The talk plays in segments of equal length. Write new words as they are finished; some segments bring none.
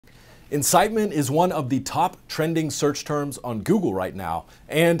Incitement is one of the top trending search terms on Google right now,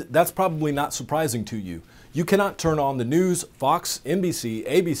 and that's probably not surprising to you. You cannot turn on the news, Fox, NBC,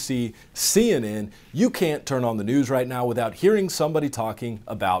 ABC, CNN. You can't turn on the news right now without hearing somebody talking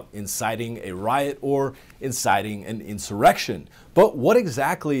about inciting a riot or inciting an insurrection. But what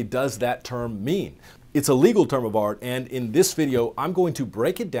exactly does that term mean? It's a legal term of art, and in this video, I'm going to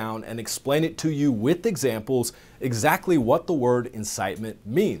break it down and explain it to you with examples exactly what the word incitement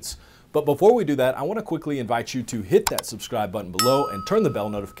means. But before we do that, I want to quickly invite you to hit that subscribe button below and turn the bell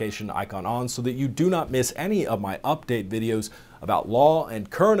notification icon on so that you do not miss any of my update videos about law and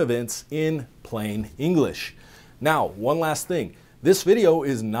current events in plain English. Now, one last thing. This video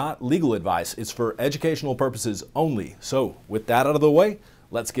is not legal advice. It's for educational purposes only. So with that out of the way,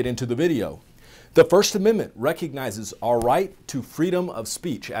 let's get into the video. The First Amendment recognizes our right to freedom of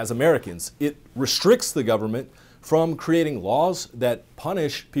speech as Americans. It restricts the government from creating laws that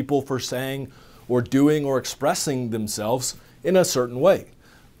punish people for saying or doing or expressing themselves in a certain way.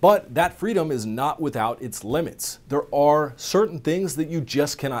 But that freedom is not without its limits. There are certain things that you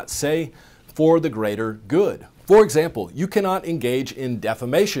just cannot say for the greater good. For example, you cannot engage in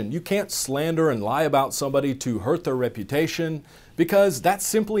defamation. You can't slander and lie about somebody to hurt their reputation because that's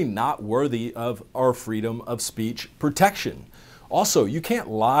simply not worthy of our freedom of speech protection. Also, you can't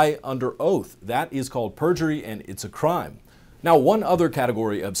lie under oath. That is called perjury, and it's a crime. Now, one other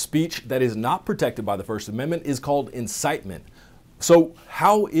category of speech that is not protected by the First Amendment is called incitement. So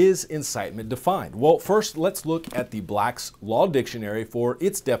how is incitement defined? Well, first, let's look at the Black's Law Dictionary for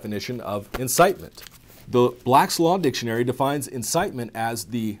its definition of incitement. The Black's Law Dictionary defines incitement as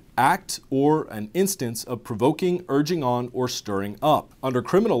the act or an instance of provoking, urging on, or stirring up. Under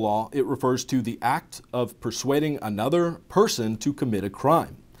criminal law, it refers to the act of persuading another person to commit a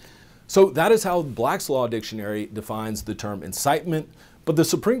crime. So that is how Black's Law Dictionary defines the term incitement, but the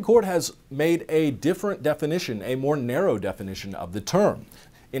Supreme Court has made a different definition, a more narrow definition of the term.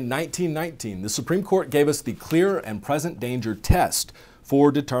 In 1919, the Supreme Court gave us the clear and present danger test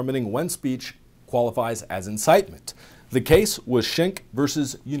for determining when speech qualifies as incitement. The case was Schenck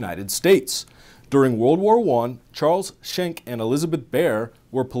versus United States. During World War I, Charles Schenck and Elizabeth Baer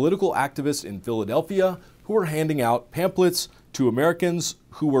were political activists in Philadelphia who were handing out pamphlets to Americans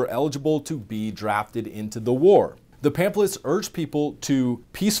who were eligible to be drafted into the war. The pamphlets urged people to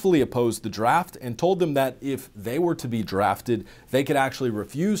peacefully oppose the draft and told them that if they were to be drafted, they could actually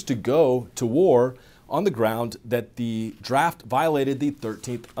refuse to go to war on the ground that the draft violated the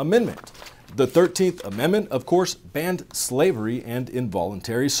 13th Amendment. The 13th Amendment, of course, banned slavery and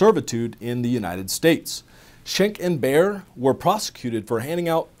involuntary servitude in the United States. Schenck and Baer were prosecuted for handing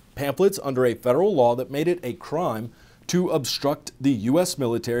out pamphlets under a federal law that made it a crime to obstruct the U.S.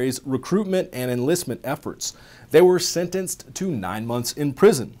 military's recruitment and enlistment efforts. They were sentenced to 9 months in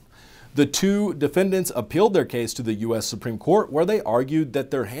prison. The two defendants appealed their case to the U.S. Supreme Court, where they argued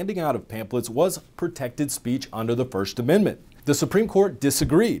that their handing out of pamphlets was protected speech under the First Amendment. The Supreme Court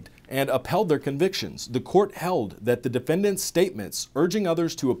disagreed and upheld their convictions. The court held that the defendants' statements urging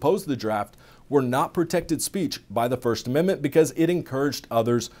others to oppose the draft were not protected speech by the First Amendment because it encouraged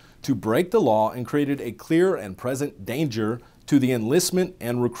others to break the law and created a clear and present danger to the enlistment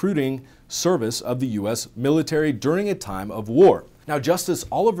and recruiting service of the U.S. military during a time of war. Now, Justice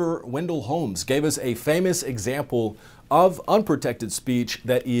Oliver Wendell Holmes gave us a famous example of unprotected speech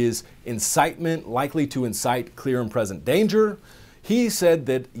that is incitement likely to incite clear and present danger. He said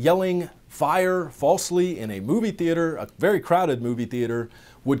that yelling fire falsely in a movie theater, a very crowded movie theater,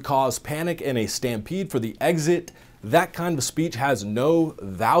 would cause panic and a stampede for the exit. That kind of speech has no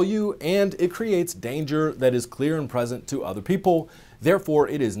value and it creates danger that is clear and present to other people. Therefore,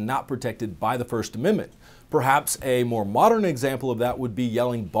 it is not protected by the First Amendment. Perhaps a more modern example of that would be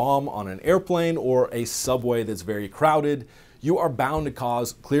yelling bomb on an airplane or a subway that's very crowded. You are bound to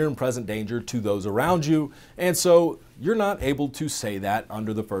cause clear and present danger to those around you, and so you're not able to say that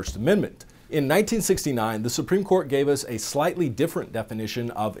under the First Amendment. In 1969, the Supreme Court gave us a slightly different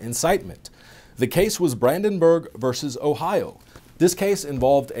definition of incitement. The case was Brandenburg versus Ohio. This case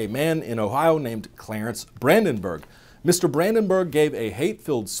involved a man in Ohio named Clarence Brandenburg. Mr. Brandenburg gave a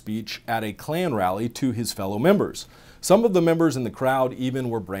hate-filled speech at a Klan rally to his fellow members. Some of the members in the crowd even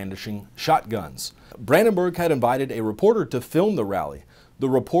were brandishing shotguns. Brandenburg had invited a reporter to film the rally. The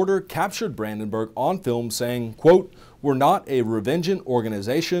reporter captured Brandenburg on film saying, quote, "We're not a revengeant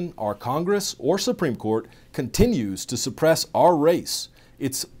organization. Our Congress or Supreme Court continues to suppress our race.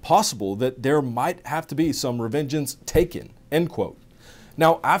 It's possible that there might have to be some revengeance taken," end quote.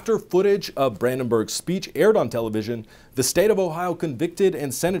 Now, after footage of Brandenburg's speech aired on television, the state of Ohio convicted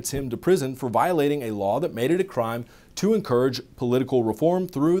and sentenced him to prison for violating a law that made it a crime to encourage political reform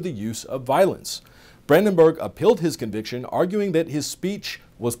through the use of violence. Brandenburg appealed his conviction, arguing that his speech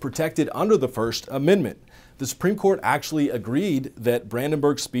was protected under the First Amendment. The Supreme Court actually agreed that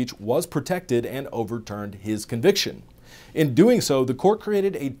Brandenburg's speech was protected and overturned his conviction. In doing so, the court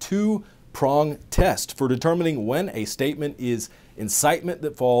created a two-prong test for determining when a statement is incitement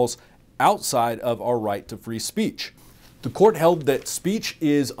that falls outside of our right to free speech. The court held that speech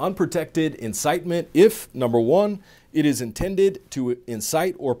is unprotected incitement if, number one, it is intended to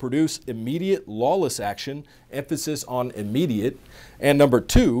incite or produce immediate lawless action, emphasis on immediate, and number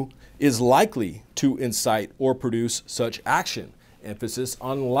two, is likely to incite or produce such action, emphasis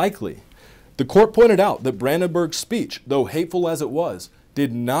on likely. The court pointed out that Brandenburg's speech, though hateful as it was,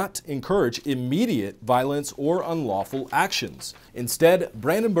 did not encourage immediate violence or unlawful actions. Instead,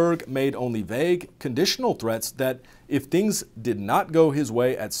 Brandenburg made only vague, conditional threats that if things did not go his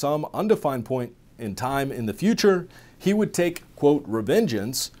way at some undefined point in time in the future, he would take, quote,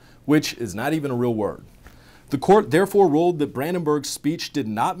 revengeance, which is not even a real word. The court therefore ruled that Brandenburg's speech did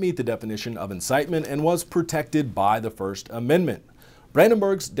not meet the definition of incitement and was protected by the First Amendment.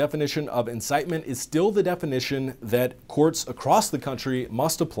 Brandenburg's definition of incitement is still the definition that courts across the country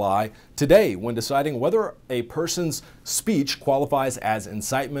must apply today when deciding whether a person's speech qualifies as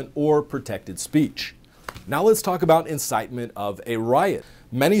incitement or protected speech. Now let's talk about incitement of a riot.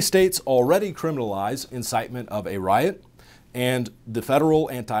 Many states already criminalize incitement of a riot, and the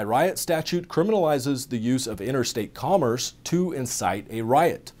federal anti-riot statute criminalizes the use of interstate commerce to incite a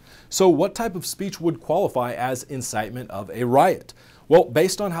riot. So what type of speech would qualify as incitement of a riot? Well,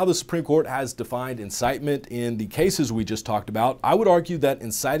 based on how the Supreme Court has defined incitement in the cases we just talked about, I would argue that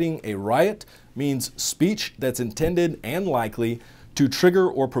inciting a riot means speech that's intended and likely to trigger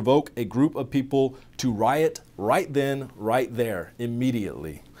or provoke a group of people to riot right then, right there,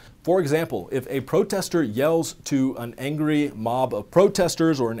 immediately. For example, if a protester yells to an angry mob of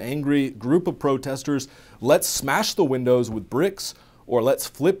protesters or an angry group of protesters, let's smash the windows with bricks, or let's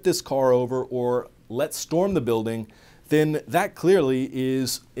flip this car over, or let's storm the building, then that clearly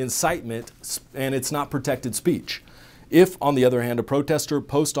is incitement and it's not protected speech. If, on the other hand, a protester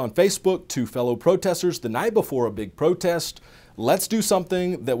posts on Facebook to fellow protesters the night before a big protest, let's do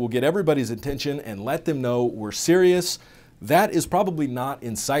something that will get everybody's attention and let them know we're serious, that is probably not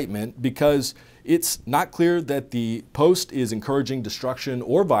incitement because it's not clear that the post is encouraging destruction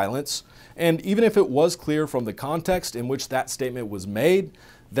or violence. And even if it was clear from the context in which that statement was made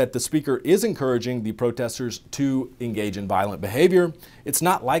that the speaker is encouraging the protesters to engage in violent behavior, it's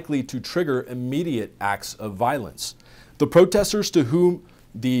not likely to trigger immediate acts of violence. The protesters to whom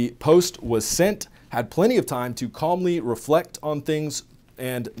the post was sent had plenty of time to calmly reflect on things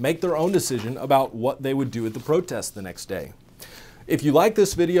and make their own decision about what they would do at the protest the next day. If you like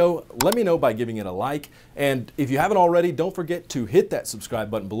this video, let me know by giving it a like. And if you haven't already, don't forget to hit that subscribe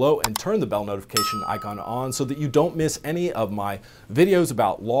button below and turn the bell notification icon on so that you don't miss any of my videos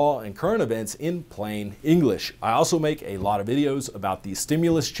about law and current events in plain English. I also make a lot of videos about the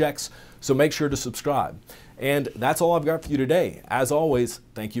stimulus checks, so make sure to subscribe. And that's all I've got for you today. As always,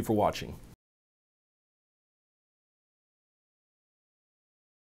 thank you for watching.